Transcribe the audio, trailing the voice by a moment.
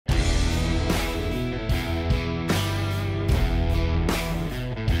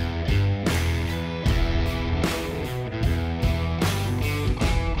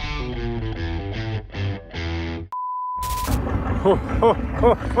Ho, ho,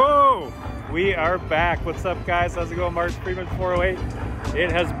 ho, ho. We are back. What's up, guys? How's it going? Mark Freeman 408.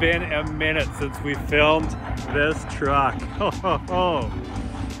 It has been a minute since we filmed this truck. Ho, ho, ho.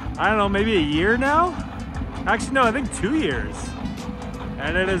 I don't know, maybe a year now? Actually, no, I think 2 years.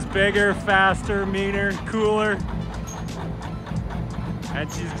 And it is bigger, faster, meaner, cooler.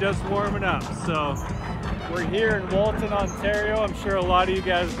 And she's just warming up. So we're here in Walton, Ontario. I'm sure a lot of you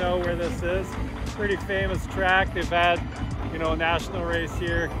guys know where this is. Pretty famous track. They've had, you know, a national race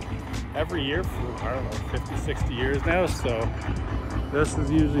here every year for, I don't know, 50, 60 years now. So this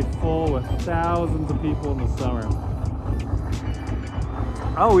is usually full with thousands of people in the summer.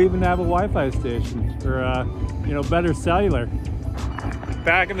 Oh, we even have a Wi-Fi station for, you know, better cellular.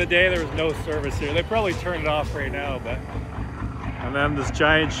 Back in the day, there was no service here. They probably turned it off right now, but. And then this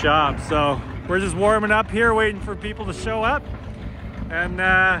giant shop. So we're just warming up here, waiting for people to show up. And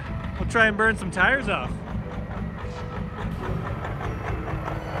we'll try and burn some tires off.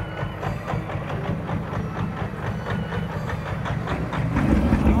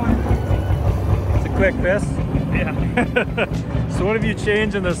 It's a quick piss. Yeah. So what have you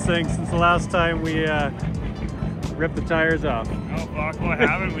changed in this thing since the last time we ripped the tires off? Oh fuck, what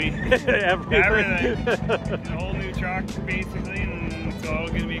haven't we? Everything. A whole new truck basically, and it's all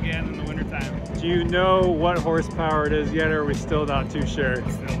gonna be again in the wintertime. Do you know what horsepower it is yet, or are we still not too sure?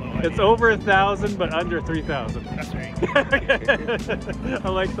 Still no idea. It's over 1,000 but under 3,000. That's right. I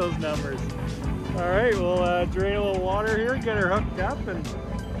like those numbers. Alright, we'll drain a little water here, get her hooked up, and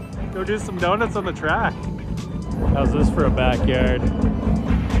go do some donuts on the track. How's this for a backyard?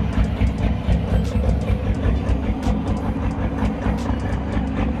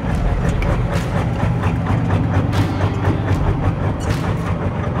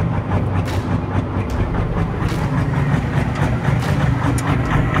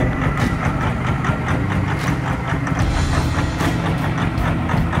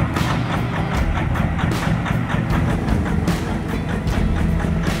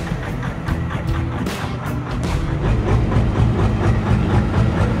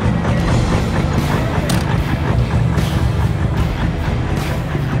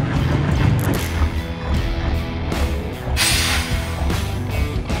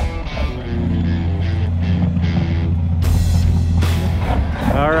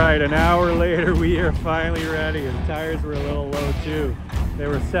 Alright, an hour later we are finally ready. The tires were a little low too. They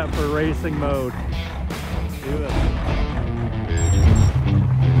were set for racing mode. Let's do this.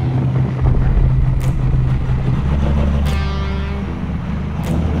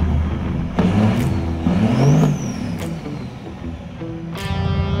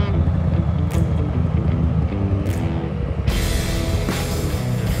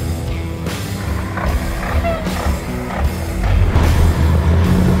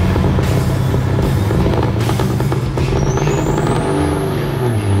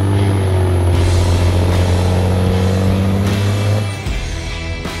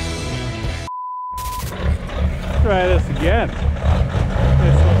 Try this again.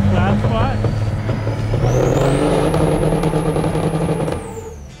 This little flat spot.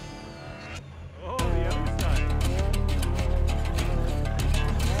 Oh, the other side.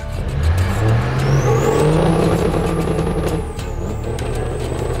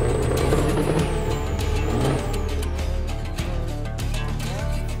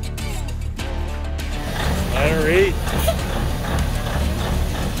 Let her eat.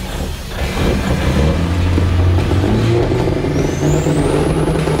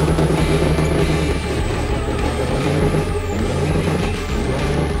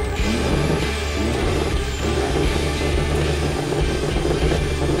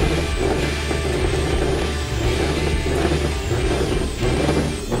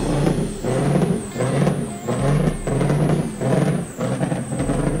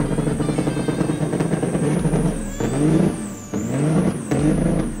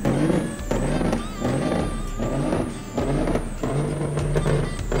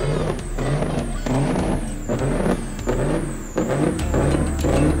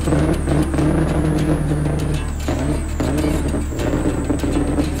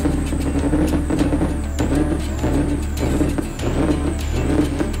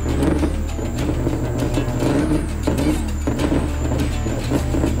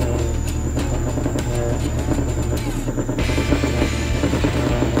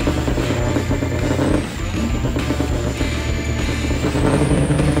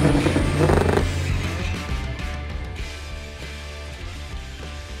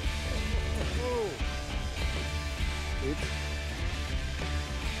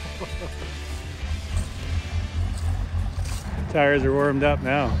 Tires are warmed up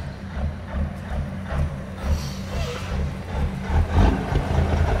now.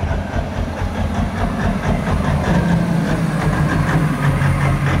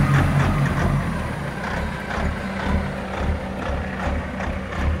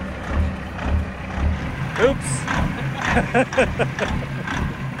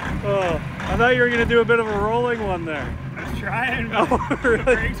 Oh, I thought you were gonna do a bit of a rolling one there. I was trying, but Oh, really? the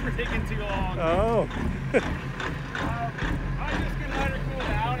brakes were taking too long. Oh. I'm just gonna let her cool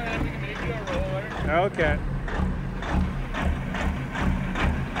down and then we can make it a roller. Okay.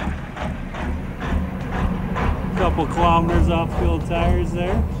 Couple kilometers off field tires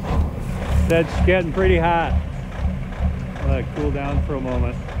there. That's getting pretty hot. Let it cool down for a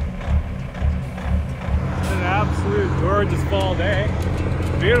moment. An absolute gorgeous fall day.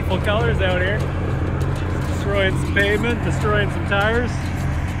 Beautiful colors out here. Destroying some pavement, destroying some tires.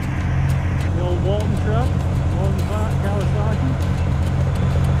 The old Walton truck, Walton Kawasaki.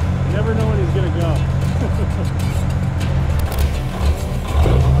 You never know when he's gonna go.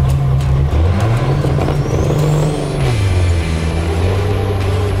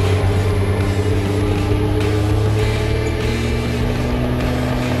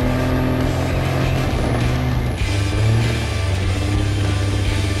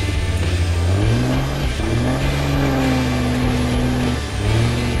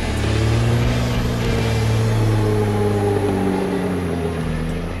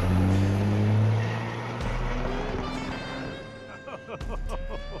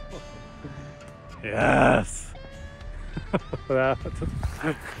 Yes. That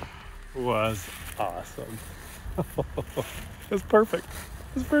was awesome. It was perfect.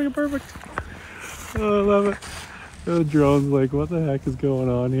 It was freaking perfect. Oh, I love it. The drone's like, what the heck is going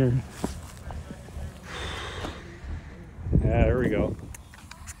on here? Yeah, there we go.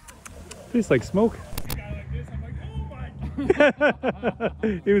 Tastes like smoke.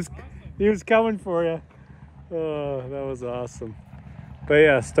 He was coming for you. Oh, that was awesome. But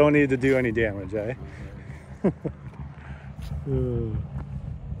yes, don't need to do any damage, eh?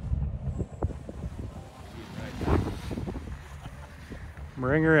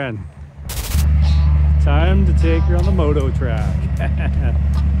 Bring her in. Time to take her on the moto track.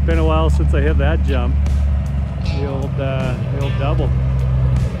 Been a while since I hit that jump. The old double.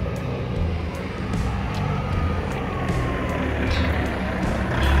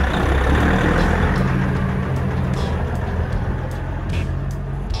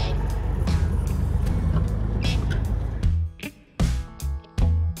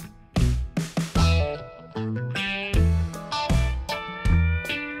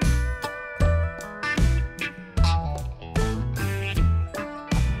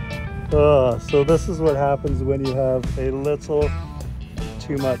 So this is what happens when you have a little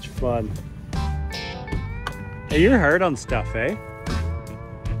too much fun. Hey, you're hard on stuff, eh?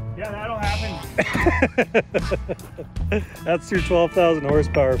 Yeah, that'll happen. That's your 12,000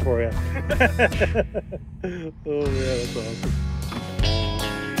 horsepower for you. Oh yeah, that's awesome.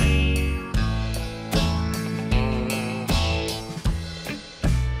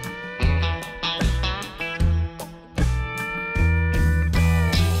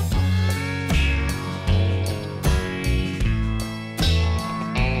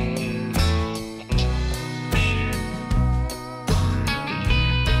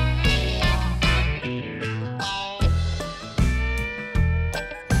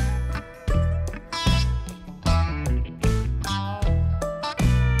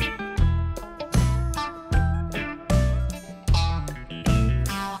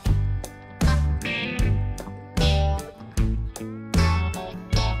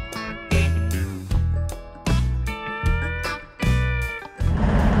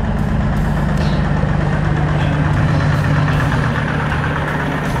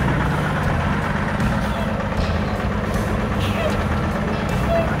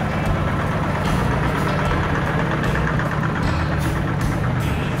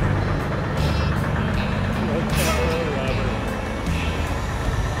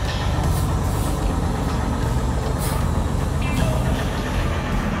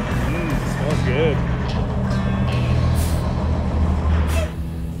 Good.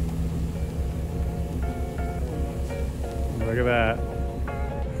 Look at that.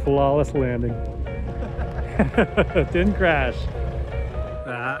 Flawless landing. Didn't crash.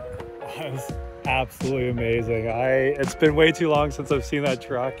 That was absolutely amazing. It's been way too long since I've seen that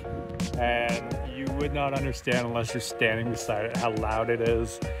truck, and you would not understand unless you're standing beside it how loud it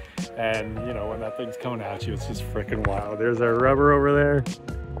is. And you know, when that thing's coming at you, it's just freaking wild. There's our rubber over there.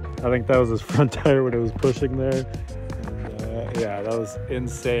 I think that was his front tire when it was pushing there. And, yeah, that was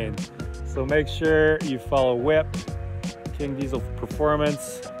insane. So make sure you follow WHP, King Diesel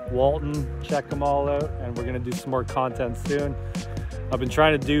Performance, Walton, check them all out, and we're gonna do some more content soon. I've been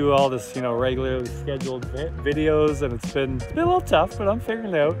trying to do all this, you know, regularly scheduled videos, and it's been a little tough, but I'm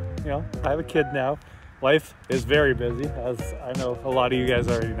figuring it out. You know, I have a kid now, life is very busy, as I know a lot of you guys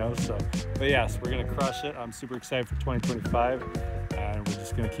already know. So, but yes, we're gonna crush it. I'm super excited for 2025, and we're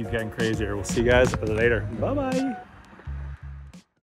just gonna keep getting crazier. We'll see you guys later. Bye bye.